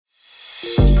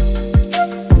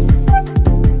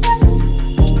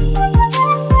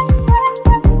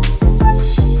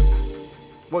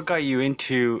got you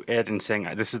into it and saying,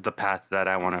 this is the path that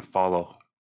I want to follow?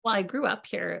 Well, I grew up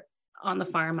here on the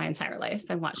farm my entire life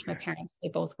and watched my Okay. parents. They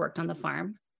both worked on the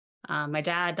farm. My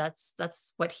dad,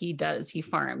 that's what he does. He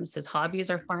farms. His hobbies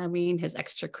are farming. His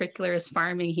extracurricular is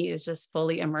farming. He is just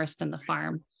fully immersed in the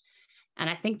farm. And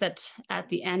I think that at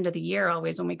the end of the year,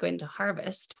 always when we go into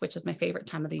harvest, which is my favorite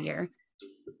time of the year,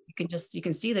 you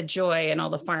can see the joy and all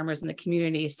the farmers in the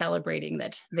community celebrating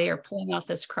that they are pulling off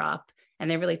this crop, and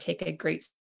they really take a great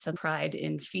sense of pride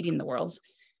in feeding the world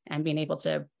and being able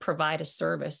to provide a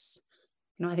service.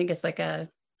 I think it's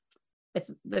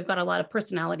they've got a lot of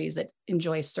personalities that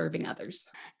enjoy serving others.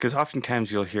 Because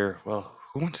oftentimes you'll hear, well,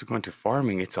 who wants to go into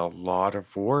farming? It's a lot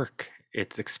of work.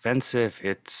 It's expensive.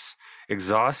 It's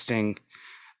exhausting,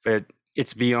 but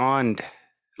it's beyond,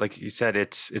 like you said,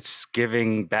 it's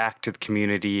giving back to the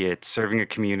community. It's serving a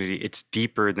community. It's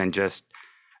deeper than just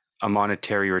a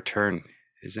monetary return,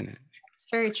 isn't it? It's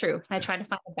very true. I try to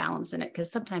find a balance in it because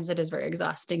sometimes it is very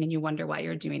exhausting and you wonder why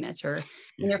you're doing it. Or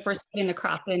when you're Yes. first putting the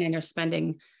crop in and you're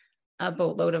spending a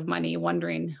boatload of money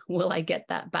wondering, will I get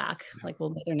that back? Like, will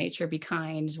Mother Nature be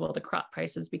kind? Will the crop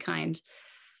prices be kind?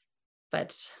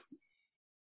 But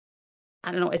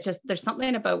I don't know. It's just, there's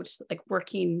something about like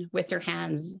working with your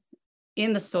hands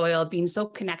in the soil, being so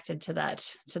connected to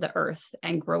to the earth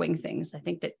and growing things. I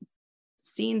think that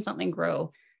seeing something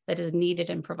grow that is needed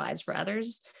and provides for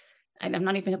others. And I'm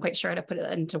not even quite sure how to put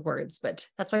it into words, but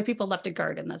that's why people love to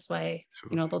garden. That's why,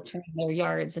 Absolutely. they'll turn their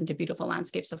yards into beautiful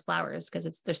landscapes of flowers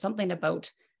because there's something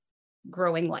about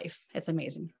growing life. It's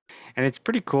amazing. And it's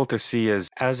pretty cool to see as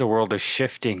the world is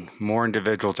shifting, more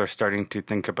individuals are starting to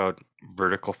think about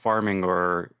vertical farming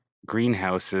or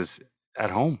greenhouses at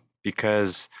home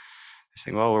because they're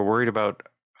saying, well, we're worried about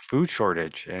food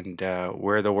shortage and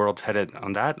where the world's headed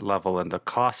on that level and the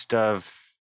cost of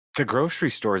the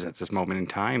grocery stores at this moment in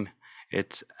time.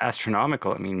 It's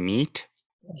astronomical. I mean, meat.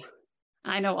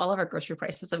 I know all of our grocery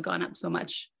prices have gone up so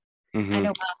much. I Hmm.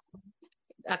 know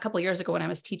a couple of years ago when I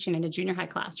was teaching in a junior high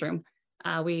classroom,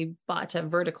 we bought a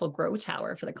vertical grow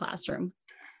tower for the classroom.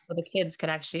 So the kids could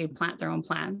actually plant their own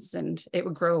plants and it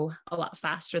would grow a lot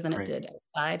faster than it Right. did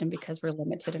outside. And because we're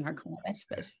limited in our climate,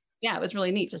 but yeah, it was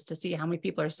really neat just to see how many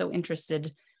people are so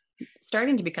interested,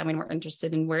 starting to becoming more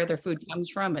interested in where their food comes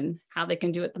from and how they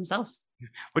can do it themselves.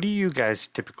 What do you guys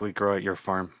typically grow at your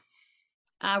farm?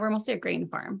 We're mostly a grain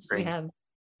farm. So we Grain. have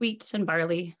wheat and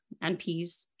barley and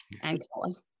peas and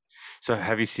canola. So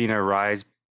have you seen a rise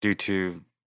due to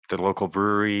the local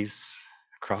breweries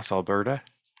across Alberta?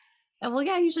 Well,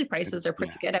 yeah, usually prices are Yeah.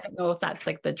 pretty good. I don't know if that's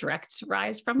like the direct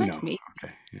rise from it. No. Maybe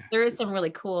Okay. Yeah. there is some really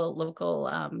cool local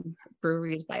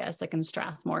breweries by us, like in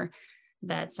Strathmore,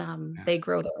 that Yeah. they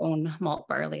grow their own malt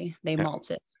barley. They Yeah.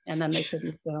 malt it and then they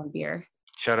produce their own beer.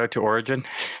 Shout out to Origin.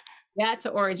 Yeah,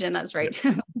 to Origin. That's right.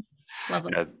 Love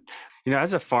them. Yeah.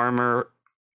 As a farmer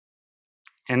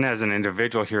and as an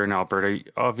individual here in Alberta,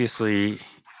 obviously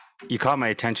you caught my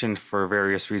attention for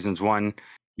various reasons. One,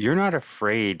 you're not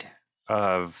afraid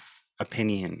of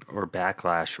opinion or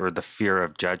backlash or the fear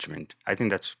of judgment. I think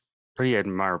that's pretty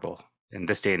admirable in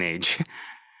this day and age.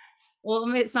 Well, I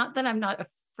mean, it's not that I'm not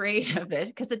afraid of it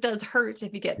because it does hurt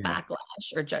if you get Yeah.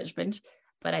 backlash or judgment.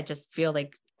 But I just feel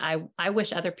like I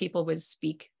wish other people would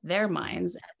speak their Mhm.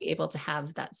 minds and be able to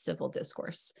have that civil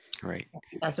discourse. Right.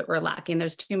 That's what we're lacking.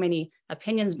 There's too many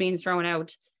opinions being thrown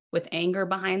out with anger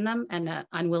behind them and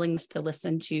unwillingness to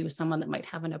listen to someone that might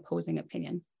have an opposing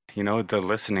opinion. The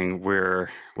listening, we're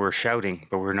shouting,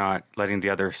 but we're not letting the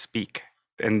other speak.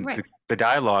 And Right. the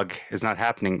dialogue is not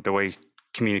happening the way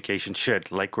communication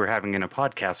should, like we're having in a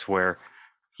podcast where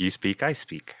you speak, I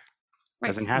speak. Right.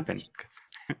 Doesn't happen.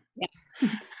 Yeah.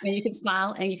 And you can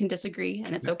smile and you can disagree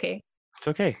and it's okay. It's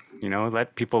okay.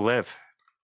 Let people live.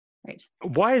 Right.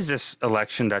 Why is this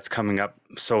election that's coming up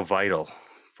so vital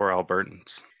for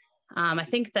Albertans? I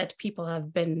think that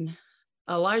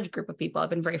a large group of people have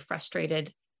been very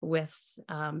frustrated with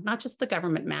not just the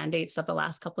government mandates of the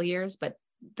last couple of years, but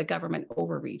the government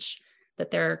overreach,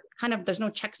 that there's no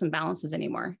checks and balances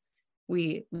anymore.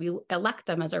 We elect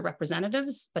them as our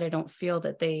representatives, but I don't feel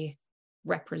that they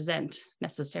represent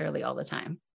necessarily all the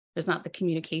time. There's not the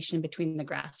communication between the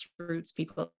grassroots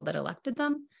people that elected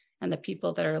them and the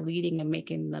people that are leading and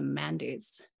making the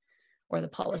mandates or the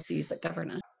policies that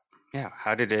govern us. Yeah.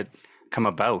 How did it come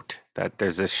about that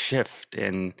there's this shift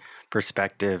in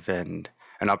perspective and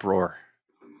an uproar?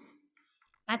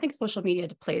 I think social media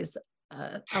plays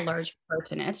a large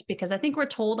part in it because I think we're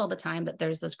told all the time that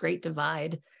there's this great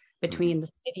divide Mhm. between the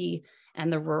city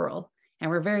and the rural, and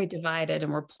we're very divided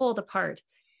and we're pulled apart.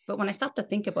 But when I stop to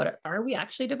think about it, are we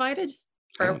actually divided?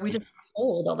 I Or are don't we think just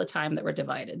told all the time that we're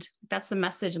divided? That's the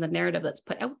message and the narrative that's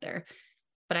put out there.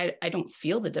 but I don't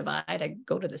feel the divide. I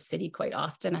go to the city quite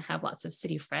often. I have lots of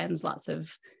city friends, lots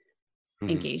of Mhm.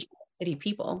 engagement with city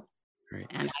people. Right.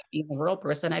 And I, being a rural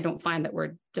person, I don't find that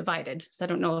we're divided. So I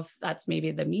don't know if that's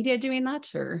maybe the media doing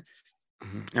that or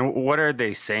And what are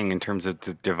they saying in terms of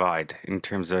the divide, in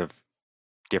terms of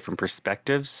different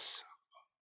perspectives?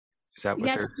 Is that what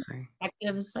yeah, they're saying?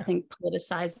 perspectives. I Yeah. think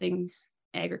politicizing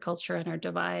agriculture and our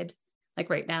divide, like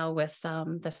right now with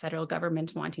the federal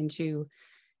government wanting to,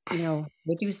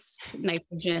 reduce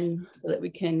nitrogen so that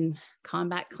we can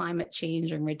combat climate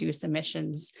change and reduce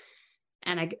emissions.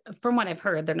 And from what I've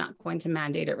heard, they're not going to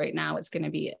mandate it right now. It's going to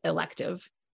be elective,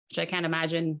 which I can't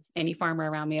imagine any farmer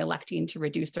around me electing to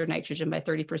reduce their nitrogen by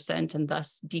 30% and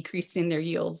thus decreasing their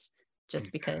yields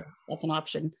just because that's an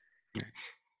option.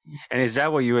 And is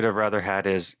that what you would have rather had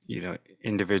is,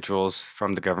 individuals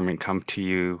from the government come to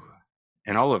you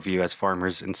and all of you as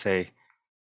farmers and say,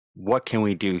 what can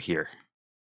we do here?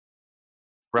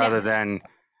 Yeah, Rather than,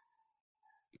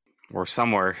 or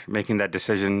somewhere making that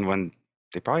decision when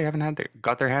they probably haven't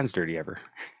got their hands dirty ever.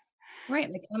 right.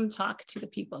 Like come talk to the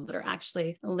people that are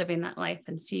actually living that life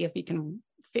and see if you can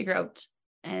figure out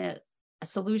a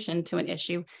solution to an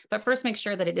issue. But first, make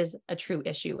sure that it is a true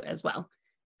issue as well.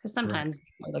 Because Right. sometimes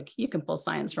like you can pull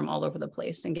science from all over the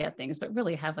place and get things, but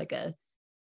really have like a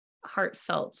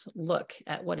heartfelt look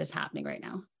at what is happening right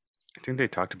now. I think they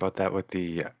talked about that with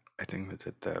I think was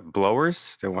it the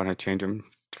blowers? They want to change them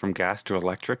from gas to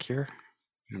electric here.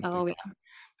 Oh They're yeah,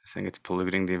 saying it's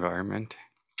polluting the environment.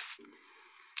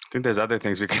 I think there's other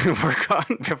things we can work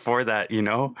on before that,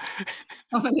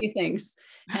 so many things.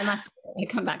 And that's I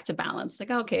come back to balance.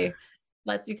 Like, okay,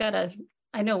 you gotta,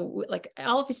 I know like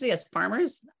obviously as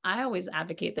farmers, I always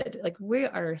advocate that like we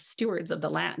are stewards of the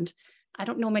land. I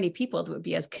don't know many people that would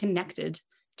be as connected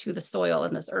to the soil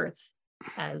and this earth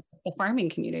as the farming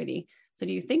community. So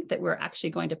do you think that we're actually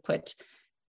going to put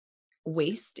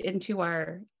waste into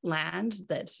our land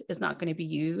that is not going to be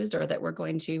used or that we're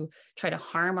going to try to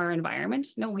harm our environment?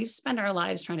 No, we've spent our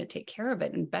lives trying to take care of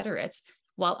it and better it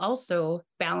while also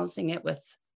balancing it with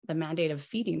the mandate of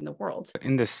feeding the world.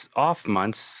 In this off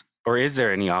months, or is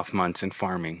there any off months in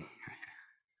farming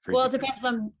for Well, you it guys?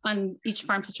 depends on each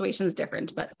farm situation is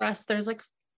different, but for us, there's like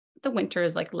the winter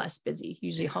is like less busy,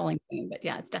 usually Yeah. hauling grain, but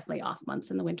yeah, it's definitely off months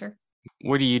in the winter.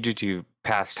 What do you do to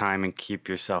pass time and keep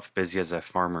yourself busy as a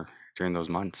farmer during those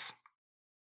months?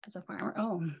 As a farmer.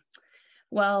 Oh,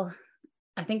 well,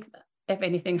 I think if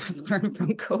anything I've learned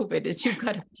from COVID is you've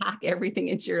got to pack everything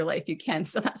into your life you can.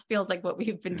 So that feels like what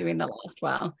we've been doing the last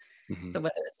while. Hmm. So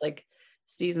whether it's like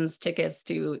seasons tickets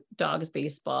to dogs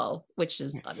baseball, which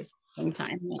is Nice. obviously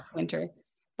springtime, not winter,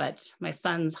 but my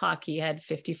son's hockey had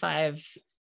 55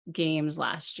 games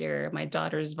last year. My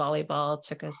daughter's volleyball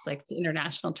took us like to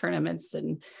international tournaments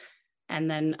and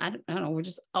then I don't know, we're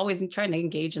just always trying to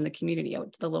engage in the community,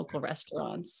 out to the local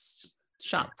restaurants,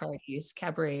 shop parties,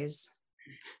 cabarets.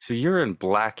 So you're in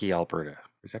Blackie, Alberta.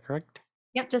 Is that correct?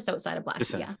 Yep, just outside of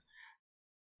Just Blackie, yeah.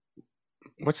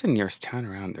 what's the nearest town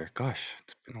around there? Gosh,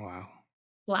 it's been a while.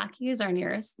 Blackie is our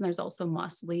nearest, and there's also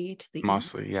Mosslee to the east.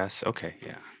 Mostly, yes. Okay,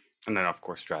 yeah. And then of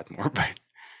course Strathmore, but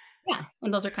Yeah,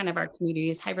 and those are kind of our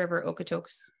communities. High River,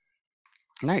 Okotoks.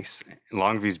 nice.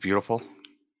 Longview's beautiful.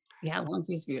 Yeah,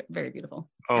 Longview's very beautiful.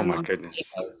 Oh And my Longview goodness.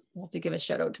 Steakhouse. I have to give a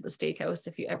shout out to the steakhouse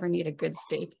if you ever need a good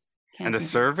steak. And Can't the beat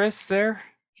service there?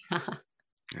 it.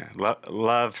 Yeah,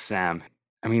 love Sam.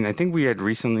 I mean, I think we had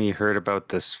recently heard about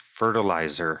this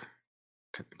fertilizer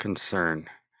concern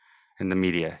in the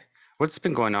media. What's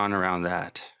been going on around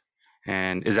that?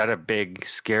 And is that a big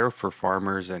scare for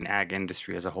farmers and ag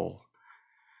industry as a whole?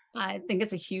 I think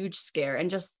it's a huge scare,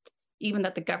 and just even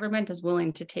that the government is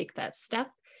willing to take that step.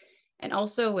 And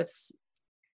also, it's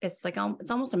like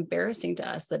it's almost embarrassing to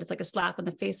us that it's like a slap in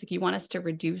the face. Like you want us to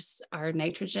reduce our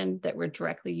nitrogen that we're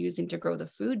directly using to grow the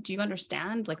food. Do you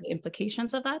understand like the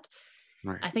implications of that?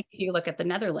 Right. I think if you look at the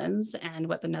Netherlands and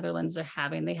what the Netherlands are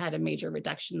having, they had a major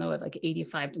reduction though of like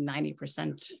 85 to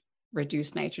 90%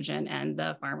 reduced nitrogen, and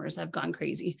the farmers have gone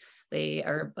crazy. They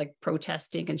are like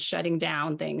protesting and shutting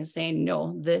down things, saying,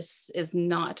 no, this is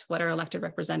not what our elected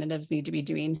representatives need to be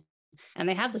doing. And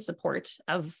they have the support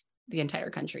of the entire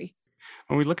country.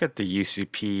 When we look at the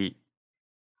UCP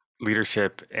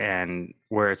leadership and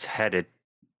where it's headed,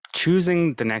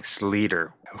 choosing the next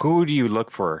leader, who do you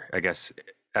look for, I guess,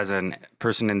 as a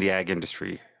person in the ag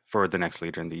industry for the next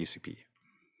leader in the UCP?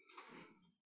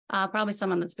 Probably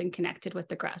someone that's been connected with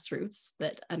the grassroots,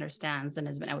 that understands and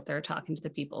has been out there talking to the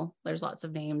people. There's lots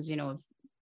of names,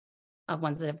 of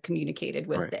ones that have communicated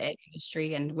with Right. the ag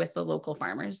industry and with the local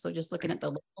farmers. So just looking at the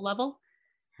local level.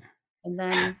 And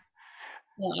then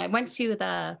Well, I went to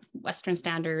the Western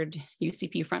Standard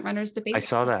UCP frontrunners I debates.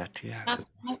 saw that. Yeah.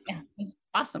 Yeah, it was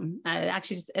awesome. I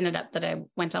actually just ended up that I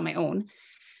went on my own,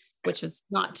 which was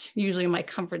not usually my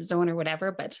comfort zone or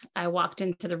whatever, but I walked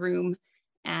into the room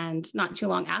and not too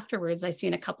long afterwards, I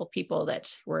seen a couple people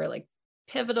that were like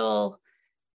pivotal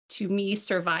to me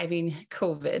surviving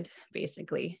COVID,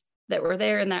 basically, that were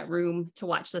there in that room to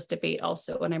watch this debate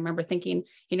also. And I remember thinking,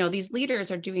 these leaders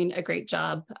are doing a great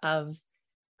job of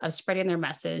spreading their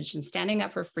message and standing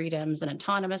up for freedoms and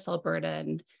autonomous Alberta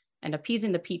and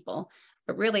appeasing the people.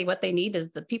 But really what they need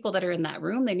is the people that are in that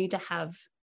room, they need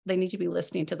to be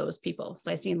listening to those people.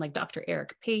 So I seen like Dr.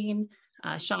 Eric Payne,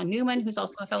 Sean Newman, who's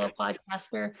also a fellow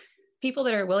podcaster, people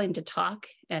that are willing to talk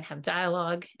and have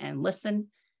dialogue and listen.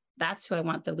 That's who I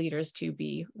want the leaders to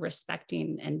be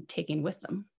respecting and taking with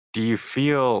them. Do you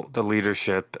feel the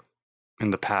leadership in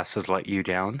the past has let you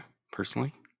down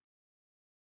personally?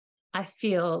 I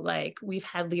feel like we've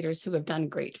had leaders who have done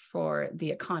great for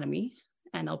the economy,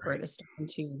 and Alberta is starting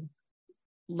to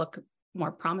look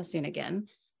more promising again.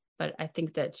 But I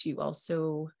think that you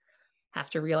also have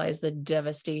to realize the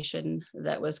devastation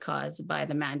that was caused by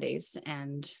the mandates.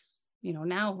 And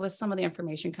now with some of the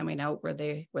information coming out, were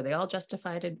they all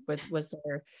justified? Was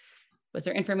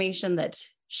there information that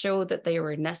showed that they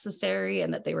were necessary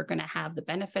and that they were going to have the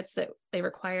benefits that they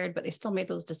required, but they still made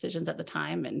those decisions at the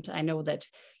time? And I know that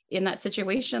in that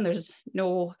situation, there's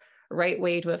no right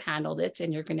way to have handled it,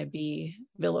 and you're going to be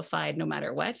vilified no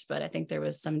matter what. But I think there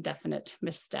was some definite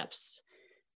missteps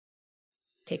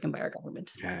taken by our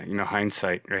government. Yeah,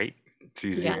 hindsight, right? It's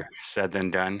easier said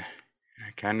than done. I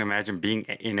can't imagine being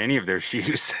in any of their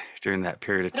shoes during that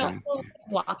period of time.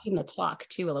 Walking the talk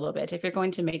too a little bit. If you're going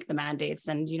to make the mandates,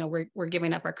 and we're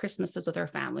giving up our Christmases with our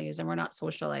families, and we're not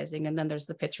socializing, and then there's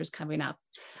the pictures coming up,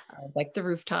 like the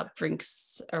rooftop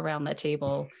drinks around the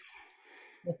table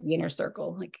with the inner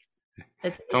circle. Like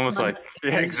it's almost like,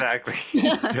 yeah, exactly.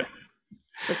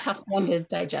 It's a tough one to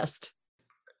digest.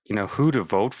 Who to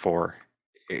vote for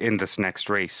in this next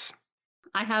race?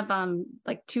 I have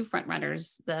like two front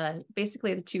runners,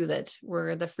 basically the two that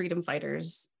were the freedom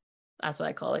fighters. That's what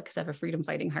I call it, because I have a freedom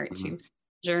fighting heart too,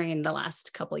 during the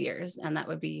last couple of years. And that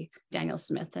would be Daniel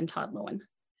Smith and Todd Loewen.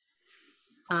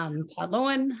 Todd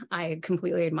Loewen, I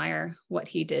completely admire what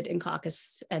he did in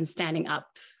caucus and standing up.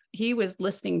 He was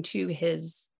listening to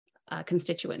his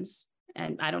constituents.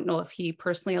 And I don't know if he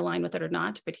personally aligned with it or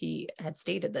not, but he had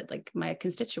stated that like my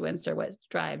constituents are what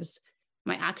drives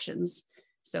my actions.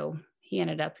 So he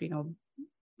ended up,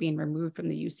 being removed from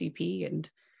the UCP and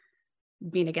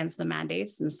being against the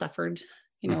mandates and suffered,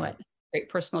 at great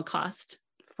personal cost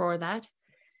for that.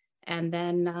 And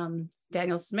then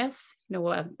Daniel Smith,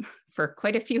 for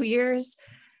quite a few years,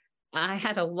 I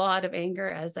had a lot of anger,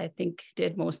 as I think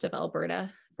did most of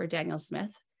Alberta, for Daniel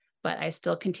Smith, but I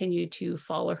still continued to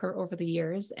follow her over the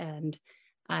years, and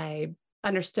I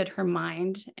understood her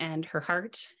mind and her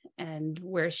heart and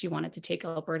where she wanted to take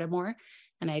Alberta more.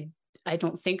 And I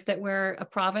don't think that we're a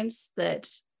province that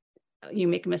you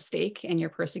make a mistake and you're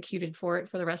persecuted for it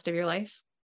for the rest of your life.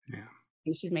 Yeah. I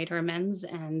think she's made her amends.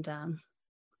 And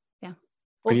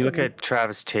when you look at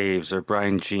Travis Taves or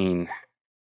Brian Jean,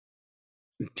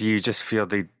 do you just feel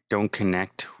they don't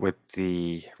connect with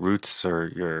the roots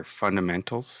or your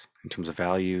fundamentals in terms of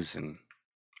values and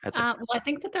ethics? Well, I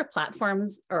think that their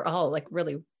platforms are all like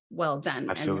really well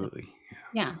done. Absolutely.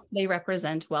 And, they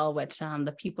represent well what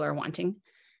the people are wanting.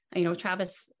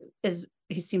 Travis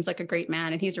he seems like a great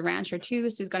man, and he's a rancher too,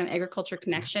 so he's got an agriculture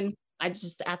connection. I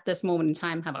just, at this moment in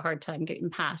time, have a hard time getting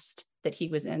past that he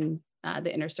was in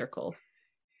the inner circle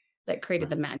that created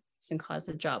the mandates and caused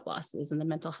the job losses and the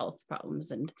mental health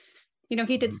problems. And,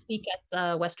 he did speak at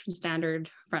the Western Standard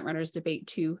frontrunners debate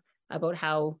too, about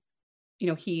how,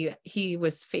 he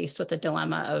was faced with the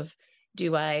dilemma of,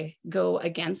 do I go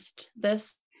against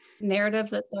this narrative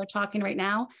that they're talking right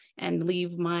now and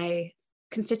leave my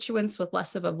constituents with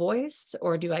less of a voice,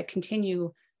 or do I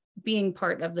continue being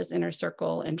part of this inner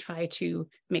circle and try to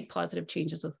make positive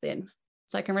changes within?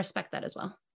 So I can respect that as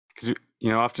well. Because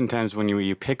oftentimes when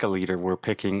you pick a leader, we're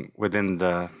picking within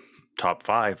the top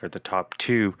 5 or the top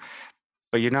 2,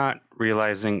 but you're not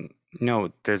realizing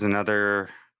there's another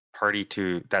party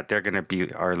that they're going to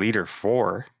be our leader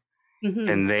for,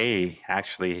 and they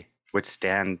actually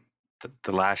withstand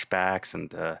the lashbacks and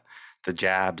the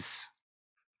jabs.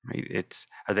 Right?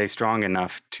 Are they strong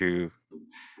enough to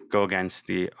go against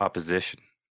the opposition?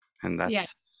 And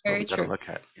that's what we got to look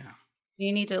at. Yeah.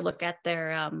 You need to look at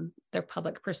their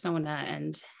public persona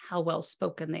and how well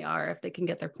spoken they are, if they can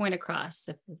get their point across,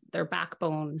 if their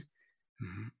backbone,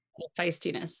 their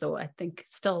feistiness. So I think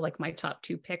still like my top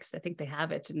 2 picks, I think they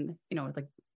have it. And like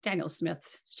Daniel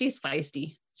Smith, she's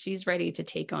feisty. She's ready to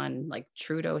take on like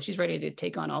Trudeau. She's ready to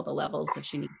take on all the levels if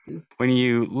she needs to. When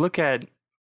you look at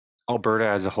Alberta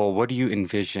as a whole, what do you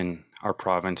envision our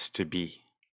province to be?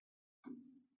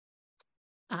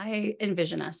 I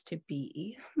envision us to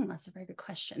be, that's a very good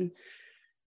question.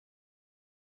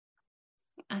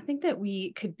 I think that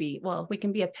we could be, well, we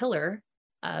can be a pillar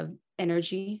of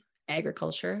energy,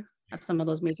 agriculture, of some of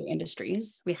those major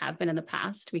industries. We have been in the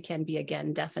past. We can be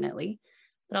again, definitely.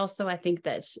 But also, I think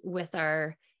that with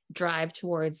our drive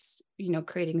towards,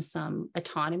 creating some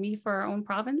autonomy for our own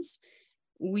province,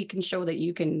 we can show that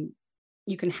you can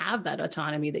have that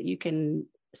autonomy, that you can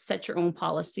set your own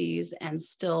policies and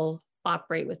still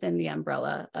operate within the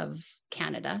umbrella of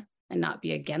Canada and not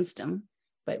be against them,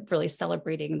 but really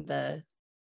celebrating the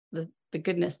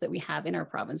goodness that we have in our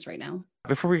province right now.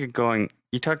 Before we get going,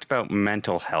 you talked about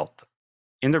mental health.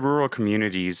 In the rural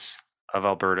communities of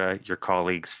Alberta, your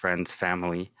colleagues, friends,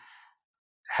 family,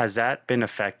 has that been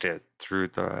affected through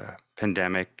the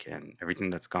pandemic and everything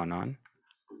that's gone on?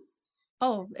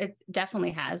 Oh, it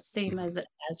definitely has. Same as it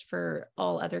has for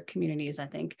all other communities, I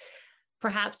think.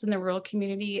 Perhaps in the rural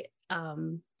community,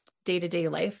 day-to-day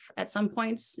life at some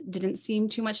points didn't seem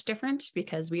too much different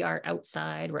because we are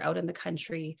outside, we're out in the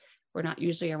country, we're not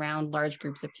usually around large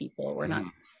groups of people, we're not,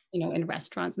 in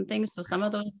restaurants and things. So some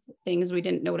of those things we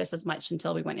didn't notice as much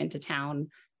until we went into town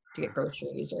to get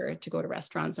groceries or to go to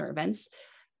restaurants or events.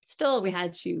 Still, we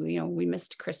had to, we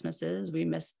missed Christmases, we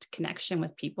missed connection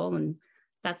with people. And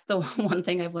that's the one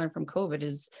thing I've learned from COVID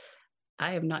is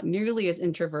I am not nearly as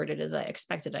introverted as I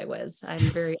expected I was.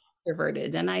 I'm very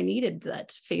introverted and I needed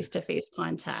that face-to-face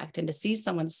contact and to see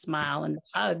someone smile and the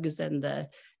hugs and the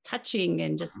touching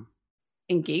and just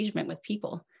engagement with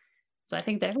people. So I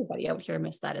think that everybody out here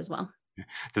missed that as well.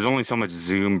 There's only so much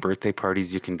Zoom birthday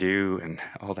parties you can do and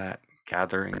all that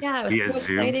gatherings Yeah, it via was so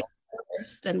Zoom. exciting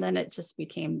first, and then it just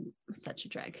became such a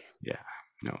drag. Yeah,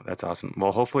 no, that's awesome.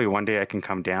 Well, hopefully one day I can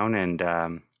come down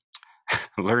and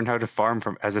learn how to farm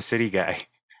as a city guy.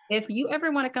 If you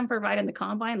ever want to come for a ride in the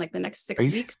combine, like the next 6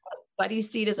 weeks, Buddy's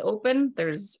seat is open.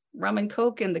 There's rum and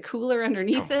Coke in the cooler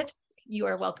underneath it. You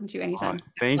are welcome to anytime.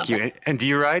 Thank you. And do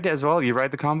you ride as well? You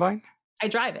ride the combine? I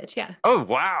drive it, yeah. Oh,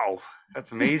 wow.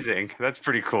 That's amazing. That's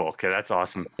pretty cool. Okay, that's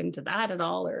awesome. Into that at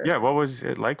all? Or yeah, what was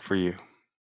it like for you?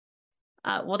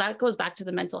 Well, that goes back to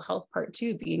the mental health part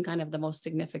too, being kind of the most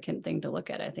significant thing to look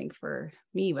at, I think, for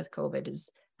me with COVID is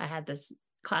I had this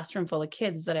classroom full of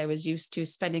kids that I was used to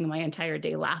spending my entire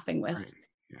day laughing with. Right.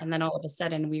 Yeah. And then all of a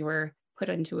sudden we were put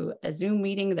into a Zoom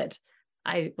meeting that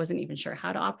I wasn't even sure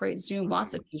how to operate Zoom.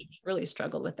 Lots of teachers really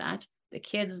struggled with that. The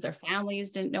kids, their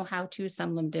families didn't know how to.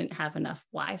 Some of them didn't have enough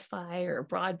Wi-Fi or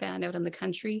broadband out in the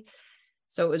country.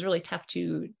 So it was really tough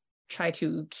to try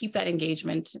to keep that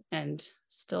engagement and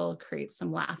still create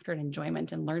some laughter and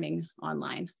enjoyment and learning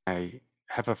online. I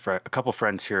have a couple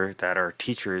friends here that are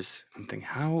teachers. I'm thinking,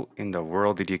 how in the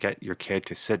world did you get your kid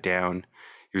to sit down,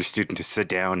 your student to sit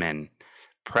down and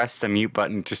press the mute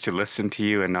button just to listen to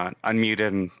you and not unmute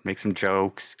it and make some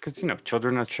jokes? Because,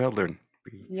 children are children.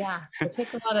 Yeah, it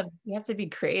took a lot of, you have to be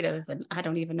creative. And I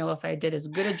don't even know if I did as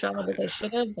good a job as I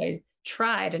should have. I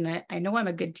tried, and I know I'm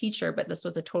a good teacher, but this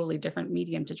was a totally different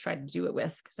medium to try to do it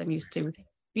with because I'm used to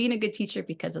being a good teacher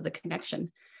because of the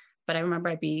connection. But I remember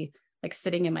I'd be like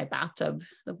sitting in my bathtub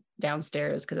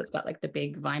downstairs because it's got like the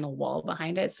big vinyl wall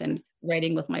behind it and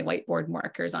writing with my whiteboard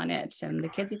markers on it. And the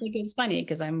kids would think it was funny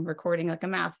because I'm recording like a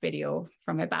math video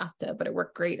from my bathtub, but it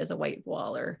worked great as a white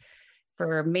wall. Or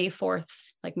for May 4th,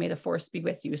 like May the Force be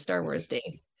with you, Star Wars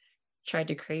Day, tried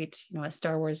to create, a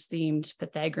Star Wars themed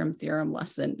Pythagorean theorem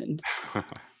lesson. And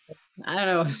I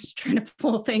don't know, trying to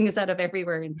pull things out of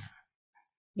everywhere and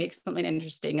make something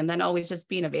interesting. And then always just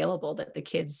being available that the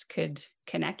kids could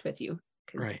connect with you.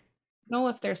 Right.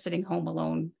 If they're sitting home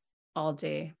alone all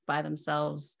day by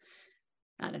themselves,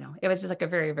 I don't know. It was just like a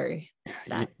very, very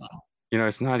sad thing.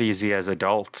 It's not easy as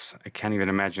adults. I can't even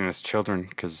imagine as children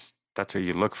because that's what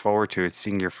you look forward to. It's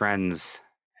seeing your friends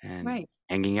and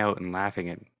hanging out and laughing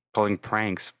and pulling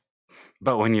pranks.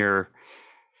 But when you're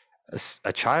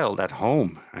a child at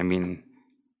home,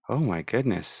 oh my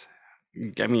goodness.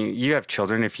 You have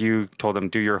children. If you told them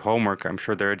do your homework, I'm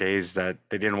sure there are days that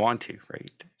they didn't want to,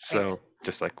 right? So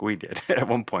just like we did at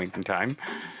one point in time.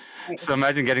 Right. So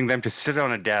imagine getting them to sit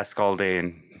on a desk all day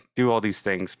and do all these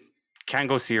things. Can't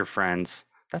go see your friends.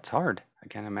 That's hard. I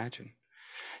can't imagine.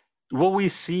 Will we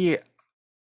see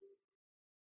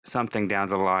something down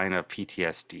the line of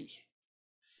PTSD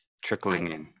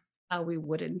trickling in? We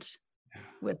wouldn't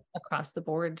with across the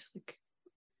board. Like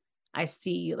I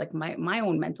see like my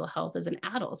own mental health as an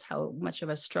adult, how much of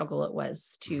a struggle it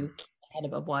was to keep head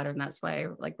above water. And that's why I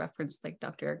like referenced like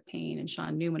Dr. Eric Payne and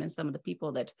Sean Newman and some of the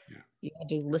people that Yeah. you had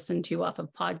to listen to off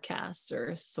of podcasts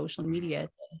or social media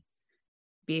to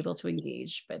be able to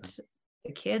engage. But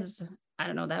the kids, I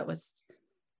don't know,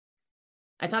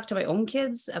 I talked to my own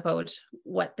kids about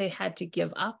what they had to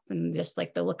give up and just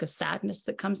like the look of sadness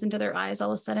that comes into their eyes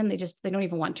all of a sudden. They don't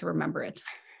even want to remember it.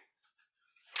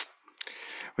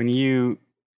 When you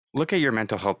look at your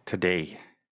mental health today,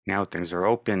 now things are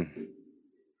open.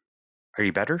 Are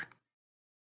you better?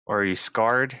 Or are you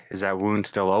scarred? Is that wound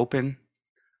still open?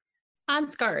 I'm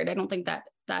scarred. I don't think that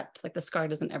like the scar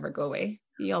doesn't ever go away.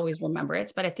 You always remember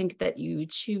it, but I think that you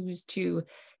choose to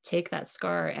take that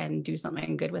scar and do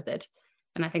something good with it.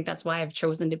 And I think that's why I've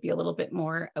chosen to be a little bit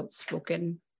more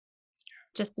outspoken,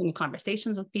 just in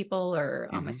conversations with people or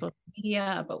on my social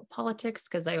media about politics,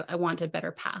 because I want a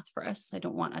better path for us. I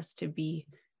don't want us to be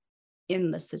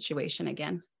in this situation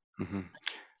again.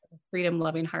 Freedom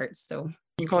loving hearts. So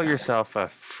you call yourself a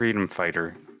freedom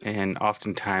fighter, and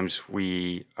oftentimes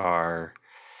we are,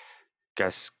 I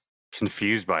guess,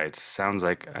 confused by it. Sounds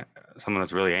like someone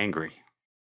that's really angry.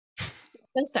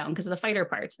 It does sound, because of the fighter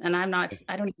part. And I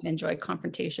don't even enjoy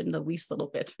confrontation the least little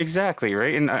bit. Exactly,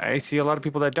 right? And I see a lot of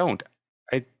people that don't.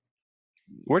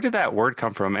 Where did that word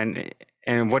come from?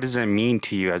 And what does it mean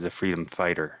to you as a freedom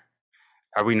fighter?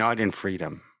 Are we not in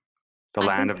freedom? The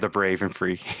land of the brave and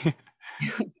free.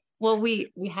 Well,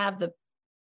 we have the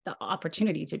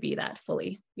opportunity to be that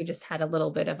fully. We just had a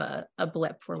little bit of a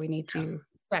blip where we need to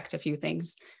correct a few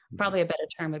things. Probably a better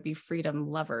term would be freedom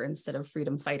lover instead of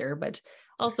freedom fighter. But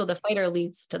also the fighter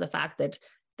leads to the fact that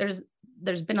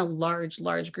there's been a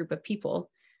large group of people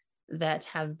that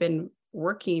have been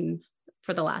working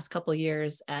for the last couple of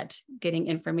years at getting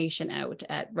information out,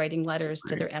 at writing letters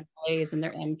to their MLAs and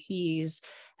their MPs,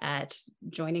 at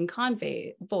joining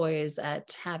convoys,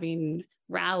 at having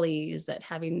rallies, at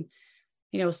having,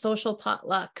 social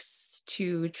potlucks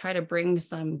to try to bring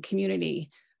some community.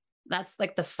 That's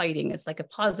like the fighting. It's like a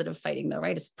positive fighting though,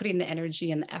 right? It's putting the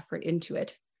energy and the effort into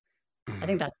it. I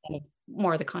think that's kind of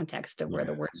more the context of where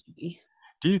the words should be.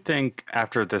 Do you think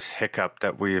after this hiccup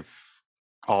that we've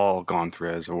all gone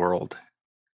through as a world,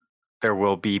 there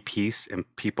will be peace and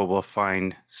people will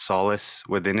find solace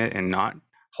within it and not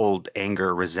hold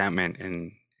anger, resentment,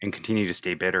 and continue to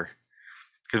stay bitter?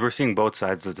 Because we're seeing both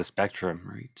sides of the spectrum,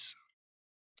 right?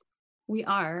 We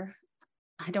are.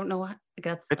 I don't know.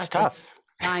 That's tough.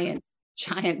 A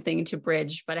giant thing to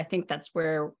bridge, but I think that's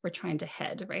where we're trying to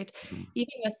head, right?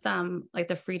 Even with like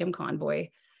the Freedom Convoy,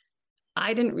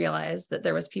 I didn't realize that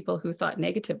there was people who thought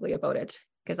negatively about it,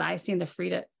 because I seen the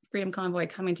Freedom Convoy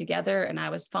coming together and I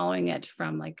was following it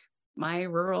from like my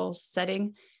rural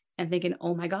setting and thinking,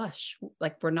 oh my gosh,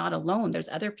 like we're not alone. There's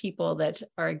other people that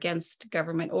are against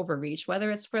government overreach,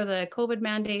 whether it's for the COVID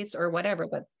mandates or whatever,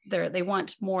 but they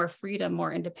want more freedom,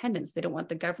 more independence. They don't want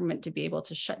the government to be able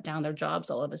to shut down their jobs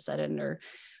all of a sudden or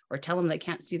tell them they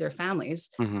can't see their families.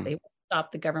 They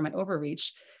stop the government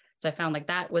overreach. So I found like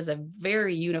that was a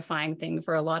very unifying thing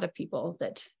for a lot of people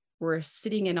that were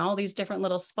sitting in all these different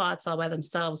little spots all by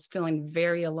themselves, feeling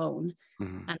very alone.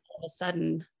 And all of a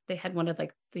sudden they had one of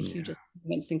like the hugest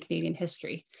movements in Canadian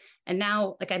history. And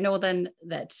now, like, I know then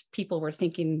that people were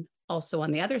thinking also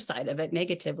on the other side of it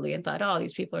negatively and thought, oh,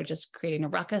 these people are just creating a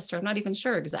ruckus, or I'm not even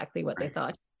sure exactly what they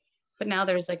thought. But now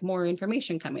there's like more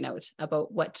information coming out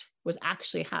about what was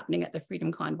actually happening at the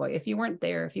Freedom Convoy. If you weren't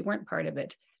there, if you weren't part of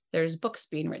it, there's books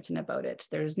being written about it.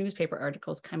 There's newspaper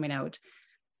articles coming out.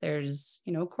 There's,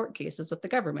 court cases with the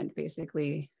government,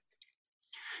 basically.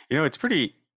 It's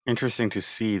pretty interesting to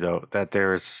see, though, that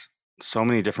there's so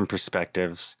many different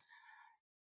perspectives.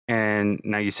 And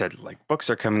now you said like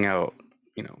books are coming out,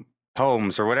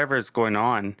 poems or whatever is going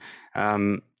on,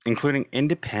 including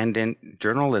independent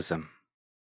journalism.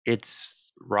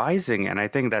 It's rising. And I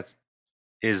think that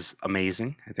is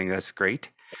amazing. I think that's great.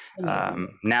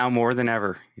 Now more than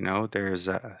ever, there's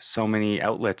so many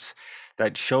outlets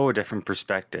that show a different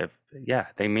perspective. Yeah,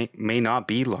 they may not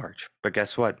be large, but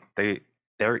guess what?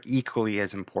 They're equally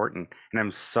as important. And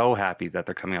I'm so happy that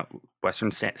they're coming out.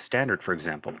 Western Standard, for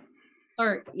example.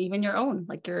 Or even your own,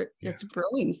 like it's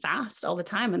growing fast all the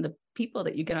time. And the people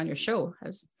that you get on your show, I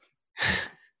was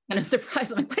kind of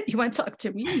surprised. I'm like, what, you want to talk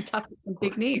to me? You talk to some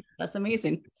big names. That's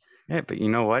amazing. Yeah, but you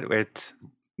know what?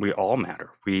 We all matter.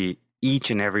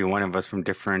 Each and every one of us from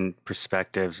different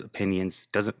perspectives, opinions,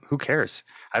 who cares?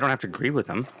 I don't have to agree with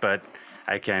them, but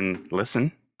I can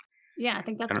listen. Yeah, I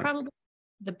think that's probably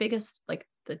the biggest, like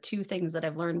the two things that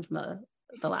I've learned from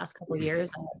the last couple of years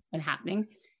that have been happening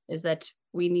is that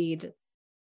we need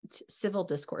civil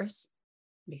discourse,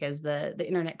 because the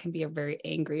internet can be a very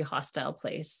angry, hostile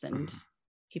place. And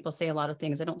people say a lot of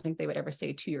things I don't think they would ever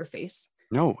say to your face.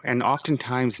 No, and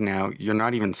oftentimes now you're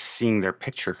not even seeing their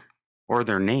picture or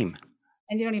their name.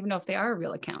 And you don't even know if they are a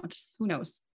real account. Who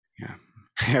knows? Yeah.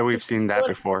 Yeah, we've Just seen that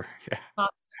before. Yeah.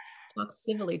 talk, talk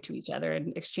civilly to each other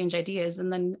and exchange ideas,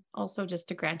 and then also just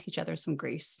to grant each other some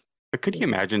grace. But could you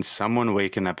Maybe imagine someone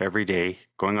waking up every day,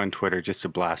 going on Twitter just to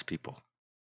blast people?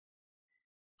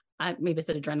 maybe it's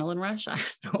an adrenaline rush. I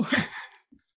don't know.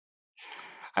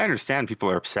 I understand people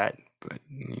are upset, but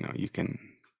you can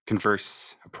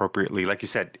converse appropriately. Like you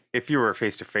said, if you were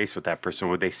face to face with that person,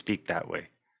 would they speak that way?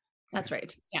 That's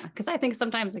right. Yeah, because I think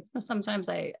sometimes, like, sometimes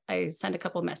I send a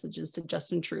couple messages to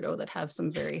Justin Trudeau that have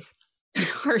some very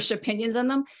harsh opinions in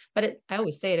them, but I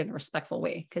always say it in a respectful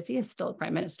way because he is still a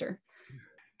prime minister.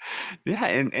 Yeah,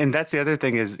 and that's the other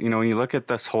thing is, when you look at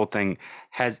this whole thing,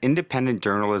 has independent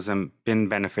journalism been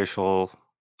beneficial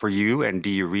for you? And do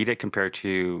you read it compared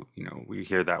to, we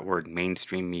hear that word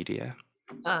mainstream media?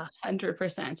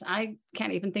 100%. I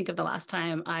can't even think of the last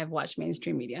time I've watched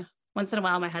mainstream media. Once in a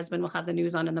while, my husband will have the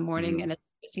news on in the morning, and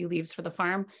as he leaves for the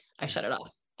farm, I shut it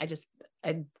off.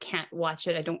 I can't watch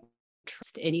it. I don't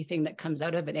trust anything that comes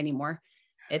out of it anymore.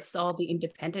 It's all the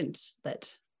independent that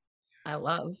I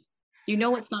love.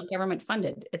 It's not government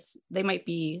funded. They might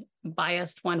be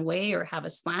biased one way or have a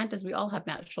slant, as we all have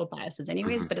natural biases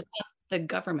anyways, but it's not the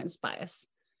government's bias.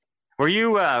 Were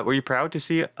you proud to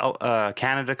see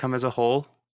Canada come as a whole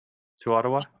to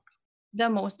Ottawa? The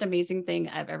most amazing thing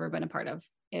I've ever been a part of.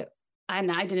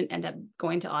 And I didn't end up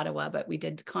going to Ottawa, but we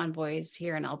did convoys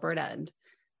here in Alberta, and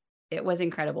it was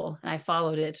incredible. And I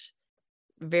followed it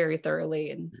very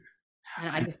thoroughly. And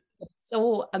I just, it's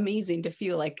so amazing to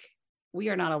feel like we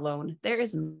are not alone. There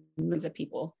is millions of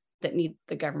people that need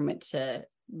the government to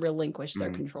relinquish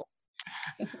their control.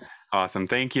 Awesome.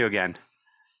 Thank you again.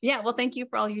 Yeah, well, thank you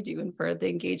for all you do and for the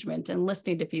engagement and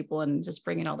listening to people and just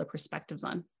bringing all the perspectives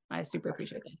on. I super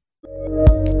appreciate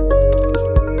that.